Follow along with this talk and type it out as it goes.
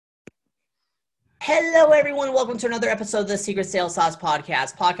Hello, everyone. Welcome to another episode of the Secret Sales Sauce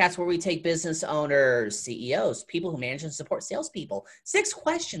podcast where we take business owners, CEOs, people who manage and support salespeople. 6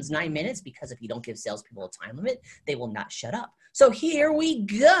 questions, 9 minutes, because if you don't give salespeople a time limit, they will not shut up. So here we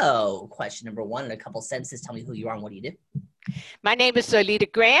go. Question number 1 in a couple sentences. Tell me who you are and what do you do? My name is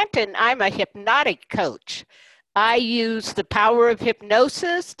Zolita Grant, and I'm a hypnotic coach. I use the power of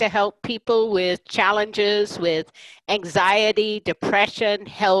hypnosis to help people with challenges with anxiety, depression,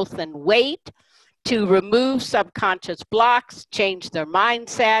 health, and weight, to remove subconscious blocks, change their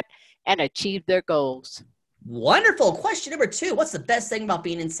mindset, and achieve their goals. Wonderful. Question number 2. What's the best thing about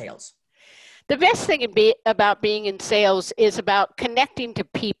being in sales? The best thing about being in sales is about connecting to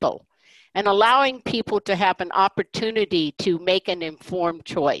people and allowing people to have an opportunity to make an informed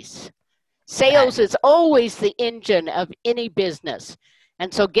choice. Sales is always the engine of any business.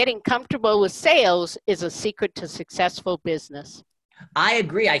 And so getting comfortable with sales is a secret to successful business. I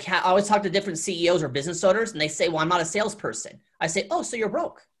agree. I always talk to different CEOs or business owners, and they say, well, I'm not a salesperson. I say, oh, so you're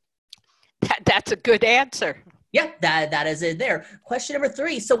broke. That's a good answer. Yeah, that is it there. Question number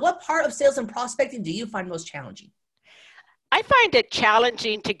 3. So what part of sales and prospecting do you find most challenging? I find it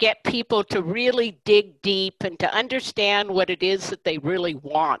challenging to get people to really dig deep and to understand what it is that they really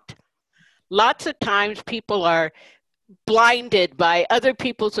want. Lots of times people are blinded by other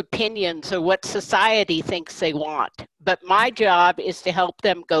people's opinions or what society thinks they want. But my job is to help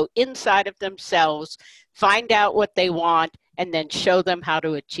them go inside of themselves, find out what they want, and then show them how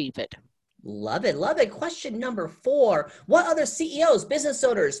to achieve it. Love it. Love it. Question number 4. What other CEOs, business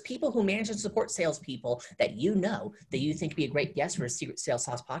owners, people who manage and support salespeople that you know that you think would be a great guest for a Secret Sales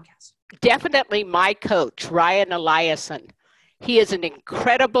Sauce podcast? Definitely my coach, Ryan Eliason. He is an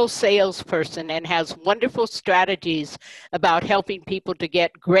incredible salesperson and has wonderful strategies about helping people to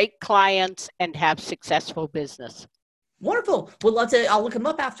get great clients and have successful business. Wonderful. I'll look him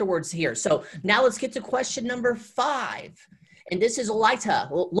up afterwards here. So now let's get to question number 5. And this is Lolita,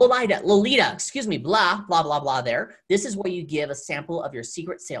 blah, blah, blah, blah there. This is where you give a sample of your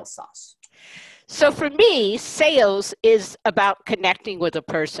secret sales sauce. So for me, sales is about connecting with a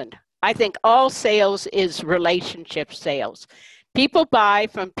person. I think all sales is relationship sales. People buy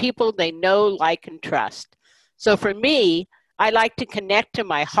from people they know, like, and trust. So for me, I like to connect to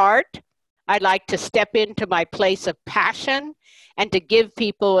my heart. I like to step into my place of passion and to give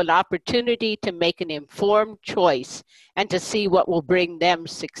people an opportunity to make an informed choice and to see what will bring them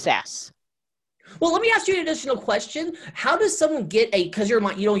success. Well, let me ask you an additional question. How does someone get because you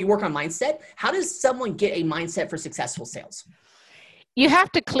work on mindset. How does someone get a mindset for successful sales? You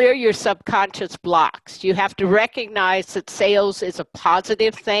have to clear your subconscious blocks. You have to recognize that sales is a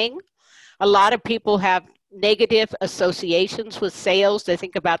positive thing. A lot of people have negative associations with sales. They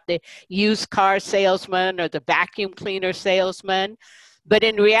think about the used car salesman or the vacuum cleaner salesman. But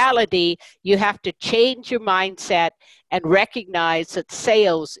in reality, you have to change your mindset and recognize that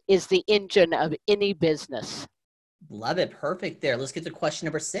sales is the engine of any business. Love it. Perfect there. Let's get to question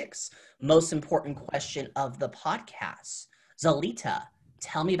number 6. Most important question of the podcast. Zolita,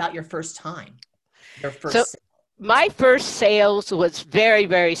 tell me about your first time. My first sales was very,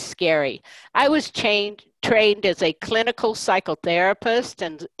 very scary. I was trained as a clinical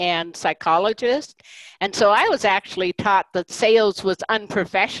psychotherapist and psychologist. And so I was actually taught that sales was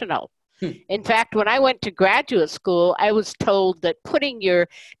unprofessional. In fact, when I went to graduate school, I was told that putting your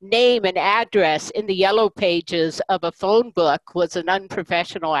name and address in the yellow pages of a phone book was an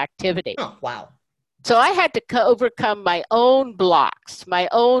unprofessional activity. Oh, wow. So I had to overcome my own blocks, my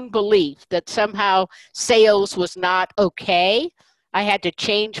own belief that somehow sales was not okay. I had to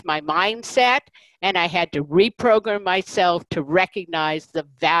change my mindset, and I had to reprogram myself to recognize the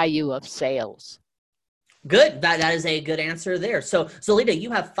value of sales. Good. That is a good answer there. So, Zolita, you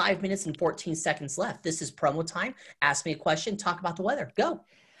have 5 minutes and 14 seconds left. This is promo time. Ask me a question. Talk about the weather. Go.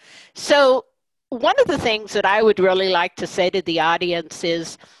 So one of the things that I would really like to say to the audience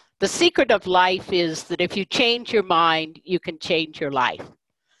is, the secret of life is that if you change your mind, you can change your life.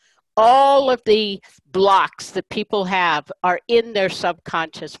 All of the blocks that people have are in their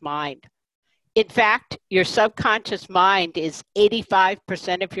subconscious mind. In fact, your subconscious mind is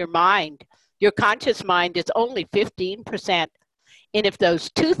 85% of your mind. Your conscious mind is only 15%. And if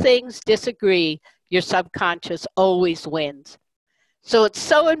those two things disagree, your subconscious always wins. So it's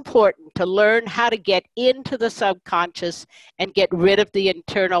so important to learn how to get into the subconscious and get rid of the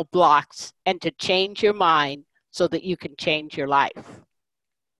internal blocks and to change your mind so that you can change your life.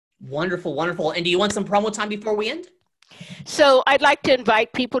 Wonderful, wonderful. And do you want some promo time before we end? So I'd like to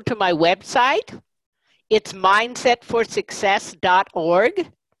invite people to my website. It's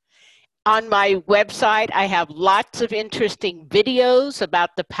mindsetforsuccess.org. On my website, I have lots of interesting videos about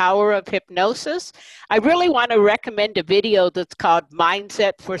the power of hypnosis. I really want to recommend a video that's called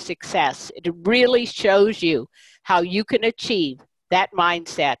Mindset for Success. It really shows you how you can achieve that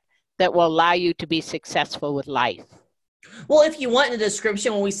mindset that will allow you to be successful with life. Well, if you want in the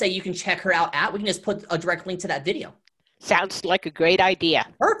description, when we say you can check her out we can just put a direct link to that video. Sounds like a great idea.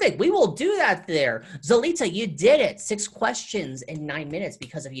 Perfect. We will do that there. Zolita, you did it. 6 questions in 9 minutes,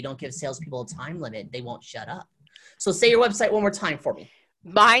 because if you don't give salespeople a time limit, they won't shut up. So say your website one more time for me.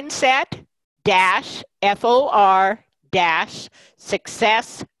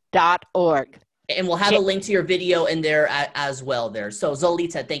 Mindset-for-success.org. And we'll have a link to your video in there as well there. So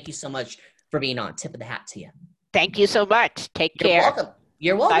Zolita, thank you so much for being on. Tip of the hat to you. Thank you so much. Take care. You're welcome.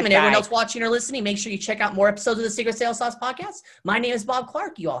 You're welcome. Bye-bye. And everyone else watching or listening, make sure you check out more episodes of the Secret Sales Sauce Podcast. My name is Bob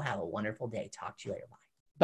Clark. You all have a wonderful day. Talk to you later. Bye.